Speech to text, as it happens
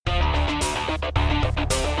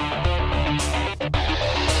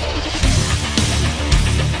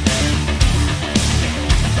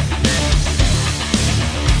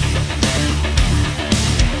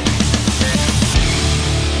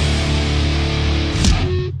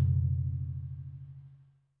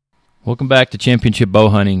Welcome back to Championship Bow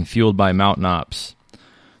Hunting, fueled by Mountain Ops.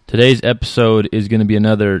 Today's episode is going to be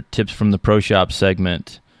another Tips from the Pro Shop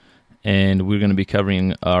segment, and we're going to be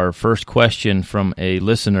covering our first question from a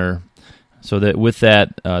listener, so that with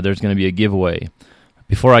that, there's going to be a giveaway.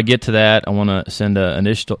 Before I get to that, I want to send an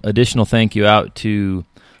additional thank you out to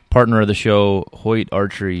partner of the show, Hoyt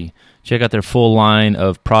Archery. Check out their full line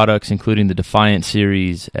of products, including the Defiant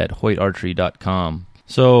series at hoytarchery.com.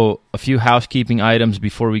 So, a few housekeeping items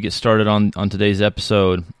before we get started on today's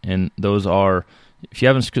episode, and those are, if you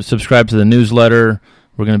haven't subscribed to the newsletter,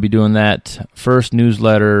 we're going to be doing that first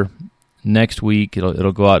newsletter next week.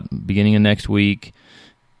 It'll go out beginning of next week.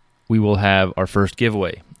 We will have our first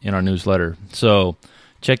giveaway in our newsletter. So,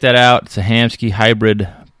 check that out. It's a Hamskea Hybrid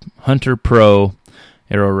Hunter Pro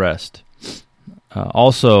Arrow Rest.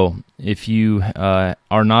 Also, if you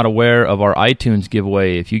are not aware of our iTunes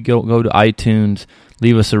giveaway, if you go to iTunes,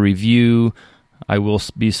 leave us a review. I will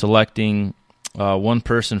be selecting one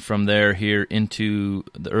person from there here into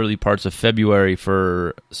the early parts of February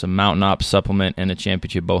for some Mountain Ops supplement and a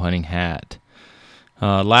Championship Bow Hunting hat.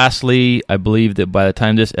 Lastly, I believe that by the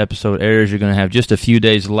time this episode airs, you're going to have just a few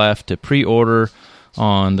days left to pre-order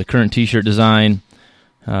on the current t-shirt design.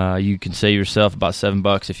 You can save yourself about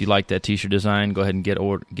 $7 if you like that t-shirt design. Go ahead and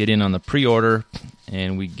get in on the pre-order,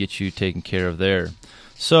 and we get you taken care of there.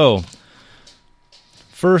 So,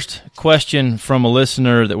 first question from a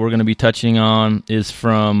listener that we're going to be touching on is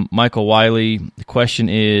from Michael Wiley. The question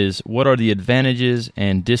is, what are the advantages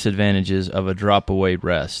and disadvantages of a drop-away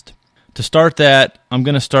rest? To start that, I'm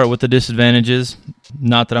going to start with the disadvantages.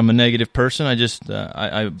 Not that I'm a negative person. I just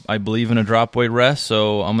I believe in a drop-away rest,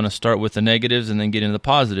 so I'm going to start with the negatives and then get into the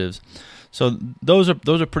positives. So those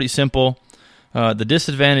are pretty simple. The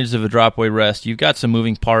disadvantages of a drop-away rest, you've got some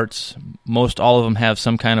moving parts. Most all of them have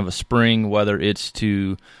some kind of a spring, whether it's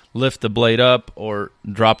to lift the blade up or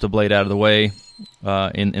drop the blade out of the way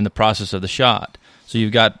in the process of the shot. So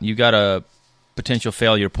you've got a potential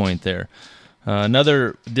failure point there.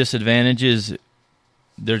 Another disadvantage is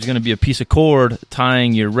there's going to be a piece of cord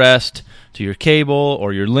tying your rest to your cable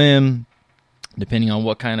or your limb, depending on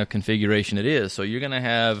what kind of configuration it is. So you're going to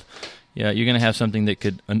have something that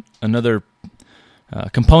could another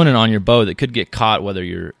component on your bow that could get caught, whether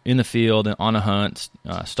you're in the field, on a hunt,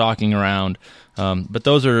 stalking around. But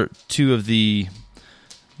those are two of the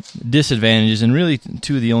disadvantages, and really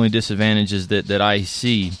two of the only disadvantages that I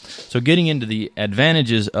see. So getting into the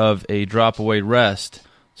advantages of a drop-away rest.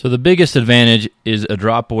 So the biggest advantage is a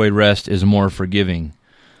drop-away rest is more forgiving.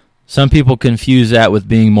 Some people confuse that with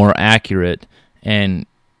being more accurate, and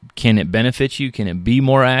can it benefit you? Can it be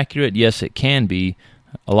more accurate? Yes, it can be.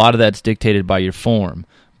 A lot of that's dictated by your form.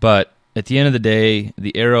 But at the end of the day,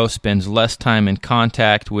 the arrow spends less time in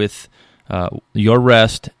contact with your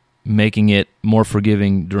rest, making it more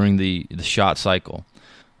forgiving during the shot cycle.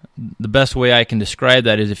 The best way I can describe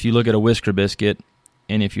that is if you look at a whisker biscuit,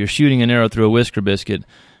 and if you're shooting an arrow through a whisker biscuit,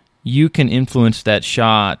 you can influence that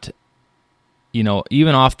shot,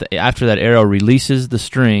 even after that arrow releases the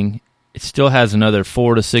string, it still has another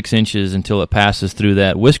 4 to 6 inches until it passes through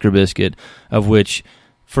that whisker biscuit, of which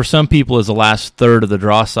for some people is the last third of the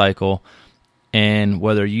draw cycle. And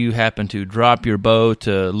whether you happen to drop your bow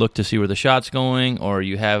to look to see where the shot's going, or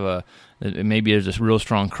you have maybe there's a real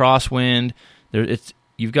strong crosswind,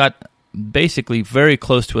 you've got basically very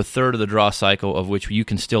close to a third of the draw cycle of which you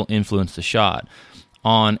can still influence the shot.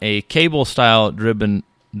 On a cable-style driven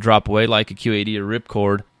drop-away, like a Q80 or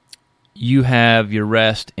ripcord, you have your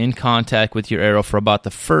rest in contact with your arrow for about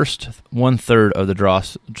the first one-third of the draw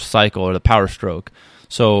cycle, or the power stroke.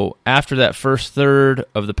 So after that first third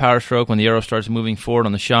of the power stroke, when the arrow starts moving forward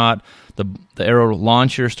on the shot, the arrow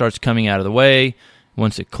launcher starts coming out of the way.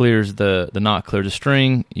 Once it clears the knot clears the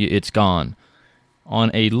string, it's gone.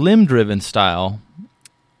 On a limb-driven style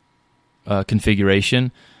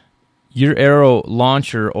configuration, your arrow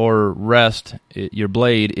launcher or rest, your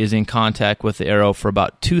blade, is in contact with the arrow for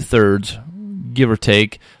about 2/3, give or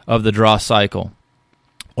take, of the draw cycle,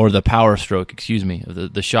 or the power stroke,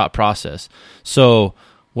 of the shot process. So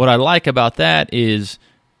what I like about that is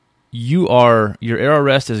your arrow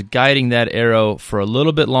rest is guiding that arrow for a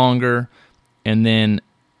little bit longer, and then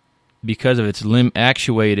because of its limb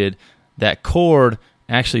actuated, that cord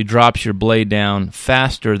actually drops your blade down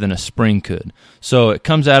faster than a spring could. So it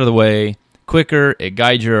comes out of the way quicker, it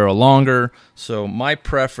guides your arrow longer. So my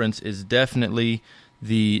preference is definitely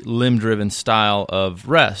the limb-driven style of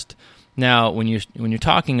rest. Now, when you're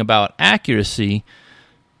talking about accuracy,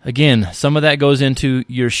 again, some of that goes into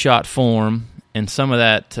your shot form, and some of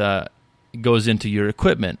that goes into your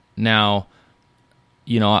equipment. Now,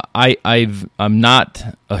 I'm not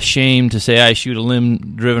ashamed to say I shoot a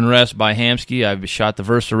limb-driven rest by Hamskea. I've shot the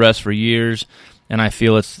Versa rest for years, and I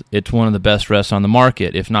feel it's one of the best rests on the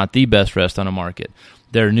market, if not the best rest on the market.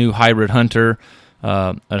 Their new Hybrid Hunter,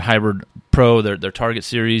 a Hybrid Pro, their Target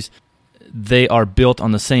series, they are built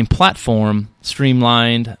on the same platform,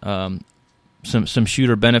 streamlined, some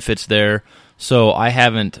shooter benefits there. So I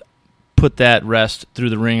haven't put that rest through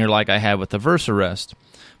the ringer like I have with the Versa rest.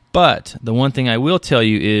 But the one thing I will tell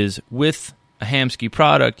you is with a Hamskea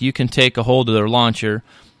product, you can take a hold of their launcher,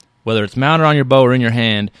 whether it's mounted on your bow or in your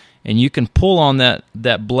hand, and you can pull on that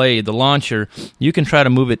blade, the launcher. You can try to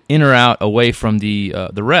move it in or out away from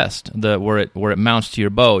the rest, where it mounts to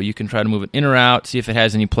your bow. You can try to move it in or out, see if it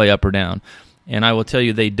has any play up or down. And I will tell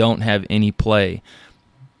you, they don't have any play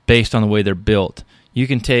based on the way they're built. You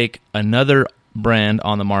can take another brand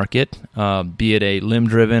on the market, be it a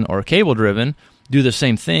limb-driven or cable-driven, do the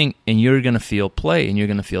same thing, and you're going to feel play, and you're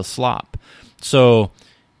going to feel slop. So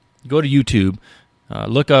go to YouTube,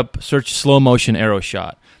 search slow motion arrow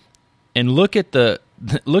shot, and look at the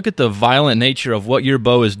violent nature of what your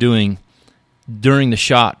bow is doing during the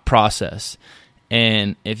shot process.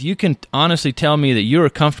 And if you can honestly tell me that you're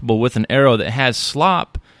comfortable with an arrow that has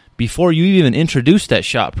slop before you even introduce that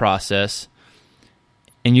shot process,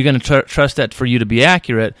 and you're going to trust that for you to be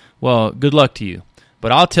accurate, well, good luck to you.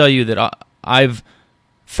 But I'll tell you that I've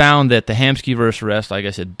found that the Hamskea Versa rest, like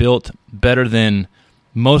I said, built better than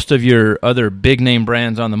most of your other big-name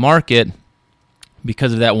brands on the market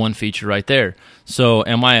because of that one feature right there. So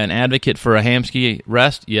am I an advocate for a Hamskea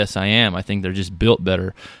rest? Yes, I am. I think they're just built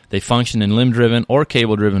better. They function in limb-driven or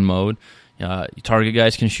cable-driven mode. Target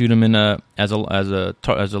guys can shoot them as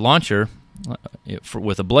a launcher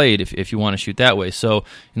with a blade if you want to shoot that way. So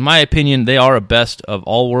in my opinion, they are a best of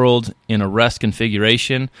all worlds in a rest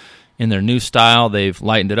configuration. In their new style, they've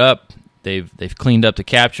lightened it up. They've cleaned up the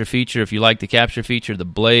capture feature. If you like the capture feature, the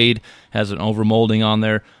blade has an overmolding on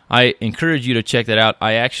there. I encourage you to check that out.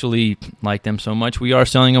 I actually like them so much. We are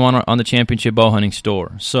selling them on the Championship Bow Hunting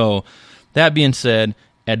store. So that being said,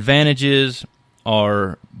 advantages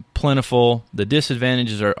are plentiful. The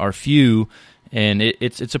disadvantages are few, and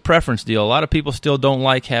it's a preference deal. A lot of people still don't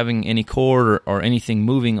like having any cord or anything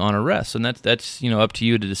moving on a rest, and that's up to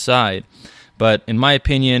you to decide. But in my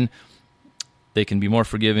opinion, they can be more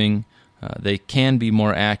forgiving. They can be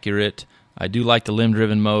more accurate. I do like the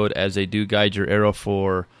limb-driven mode, as they do guide your arrow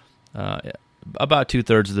for about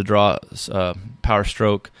 2/3 of the draw power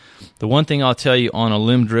stroke. The one thing I'll tell you on a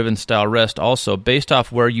limb-driven style rest, also based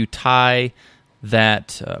off where you tie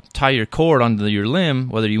your cord onto your limb,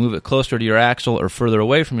 whether you move it closer to your axle or further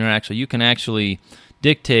away from your axle, you can actually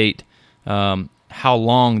dictate how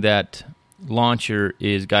long that launcher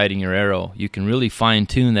is guiding your arrow. You can really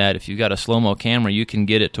fine-tune that. If you've got a slow-mo camera, you can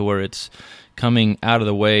get it to where it's coming out of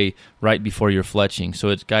the way right before you're fletching, so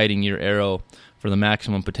it's guiding your arrow for the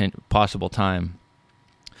maximum possible time.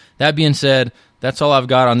 That being said, that's all I've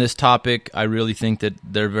got on this topic. I really think that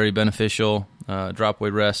they're very beneficial, drop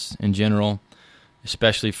weight rests in general,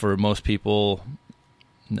 especially for most people.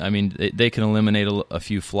 I mean, they can eliminate a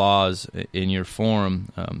few flaws in your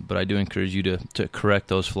form, but I do encourage you to correct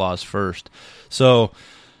those flaws first. So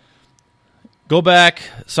go back,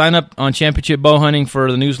 sign up on Championship Bow Hunting for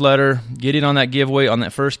the newsletter, get in on that giveaway. On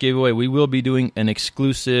that first giveaway, we will be doing an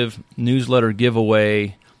exclusive newsletter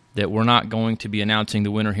giveaway that we're not going to be announcing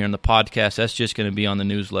the winner here in the podcast. That's just going to be on the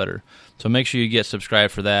newsletter. So make sure you get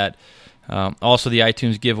subscribed for that. Also, the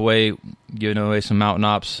iTunes giveaway, giving away some Mountain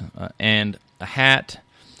Ops and a hat.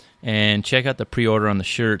 And check out the pre-order on the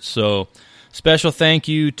shirts. So special thank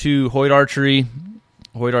you to Hoyt Archery,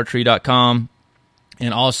 HoytArchery.com,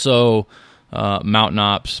 and also Mountain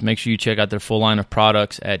Ops. Make sure you check out their full line of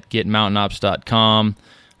products at GetMountainOps.com.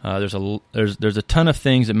 There's a ton of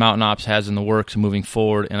things that Mountain Ops has in the works moving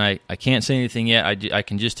forward, and I can't say anything yet. I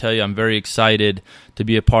can just tell you I'm very excited to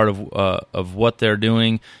be a part of what they're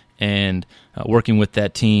doing and working with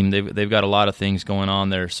that team. They've got a lot of things going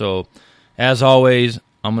on there. So as always,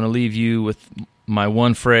 I'm going to leave you with my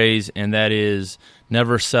one phrase, and that is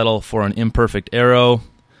never settle for an imperfect arrow.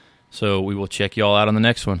 So we will check you all out on the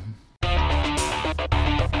next one.